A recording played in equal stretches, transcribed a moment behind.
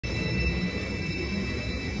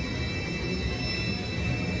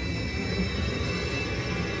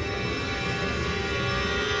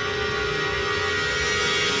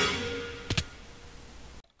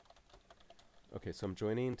Okay, so I'm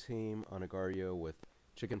joining team on Agario with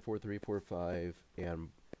Chicken4345 and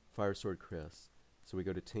Firesword Chris. So we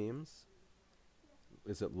go to teams.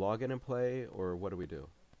 Is it login and play, or what do we do?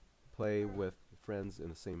 Play with friends in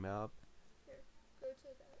the same map? Here, go to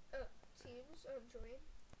the teams on join.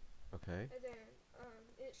 Okay. And then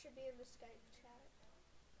it should be in the Skype chat.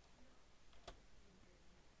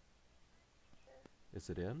 Is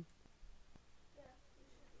it in? Yeah, you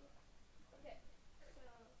should be. Okay, so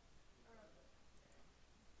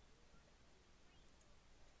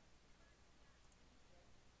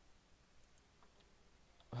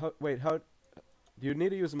Wait, how do you need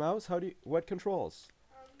to use a mouse? What controls?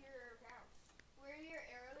 your mouse. Where your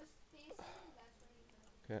arrows facing, that's where you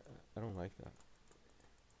go. Okay, I don't like that.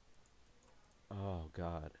 Oh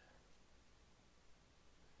god.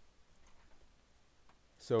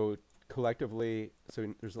 So collectively,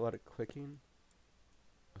 so there's a lot of clicking.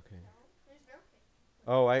 Okay. No, there's no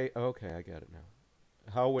thing. Oh, okay, I get it now.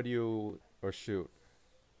 How would you or shoot?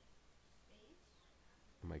 Space.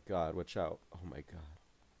 Oh my god, watch out. Oh my god.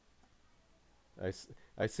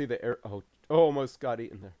 I see the arrow. Oh, almost got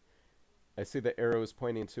eaten there. I see the arrows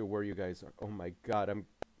pointing to where you guys are. Oh my god,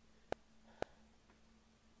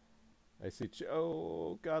 I see.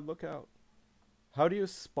 Oh god, look out. How do you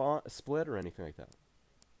split or anything like that?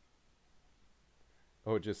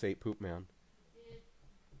 Oh, it just ate Poop Man.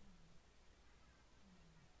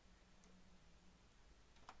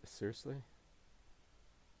 Seriously?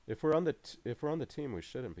 If we're on the team, we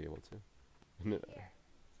shouldn't be able to. Yeah.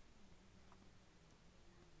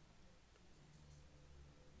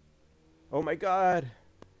 Oh my god!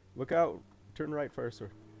 Look out! Turn right,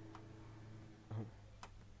 Firesword. Oh.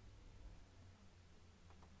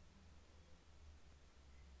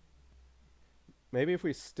 Maybe if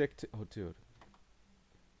we stick to... Oh, dude.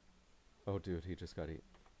 Oh, dude, he just got eaten.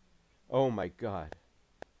 Oh my god.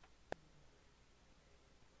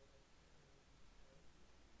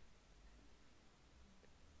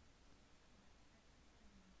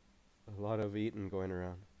 A lot of eating going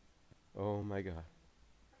around. Oh my god.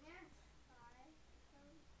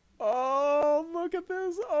 Oh, look at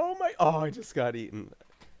this. Oh my... Oh, I just got eaten.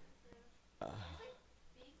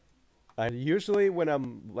 I usually, when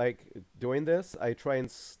I'm like doing this, I try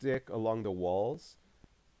and stick along the walls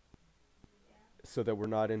so that we're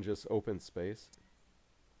not in just open space.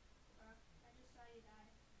 I just saw you die.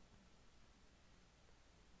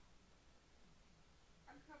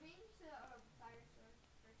 I'm coming to Firesword.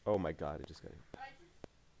 Oh my god, I just got eaten.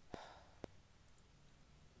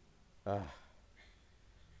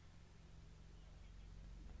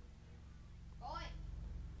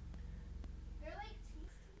 They're like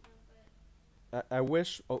tasty though, but I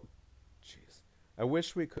wish... Oh, jeez. I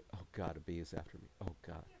wish we could... Oh god, a bee is after me. Oh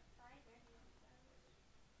god.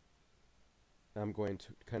 I'm going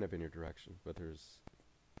to kind of in your direction, but there's...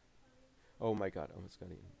 Oh my god, I almost got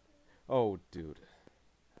eaten. Oh, dude.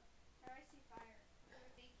 Now I see fire. Do you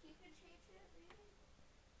think you can change it,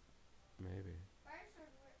 maybe? Maybe.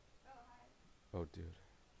 Firesword, oh, hi. Oh, dude.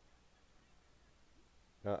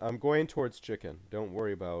 I'm going towards chicken. Don't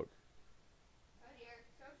worry about... Oh dear,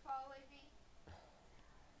 someone's following me.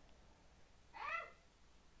 Ah!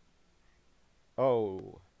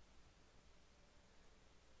 Oh.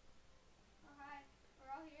 Oh, hi.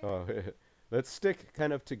 We're all here. Oh, let's stick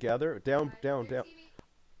kind of together. Down, down, down. TV.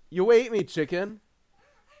 You ate me, chicken!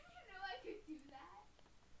 I didn't know I could do that.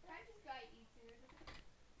 I just got eaten.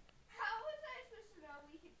 How was I supposed to know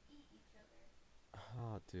we could eat each other?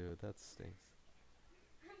 Oh, dude, that stinks.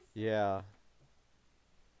 Yeah.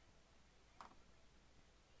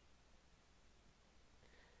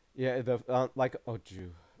 Yeah, like, oh,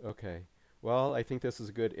 Jew. Okay. Well, I think this is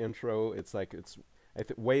a good intro. It's like,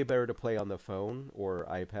 way better to play on the phone or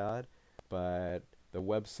iPad, but the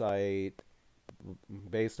website,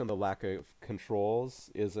 based on the lack of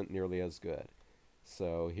controls, isn't nearly as good.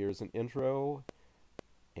 So here's an intro,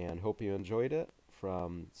 and hope you enjoyed it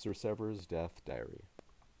from SirSever's Death Diary.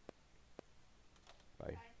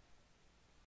 Bye.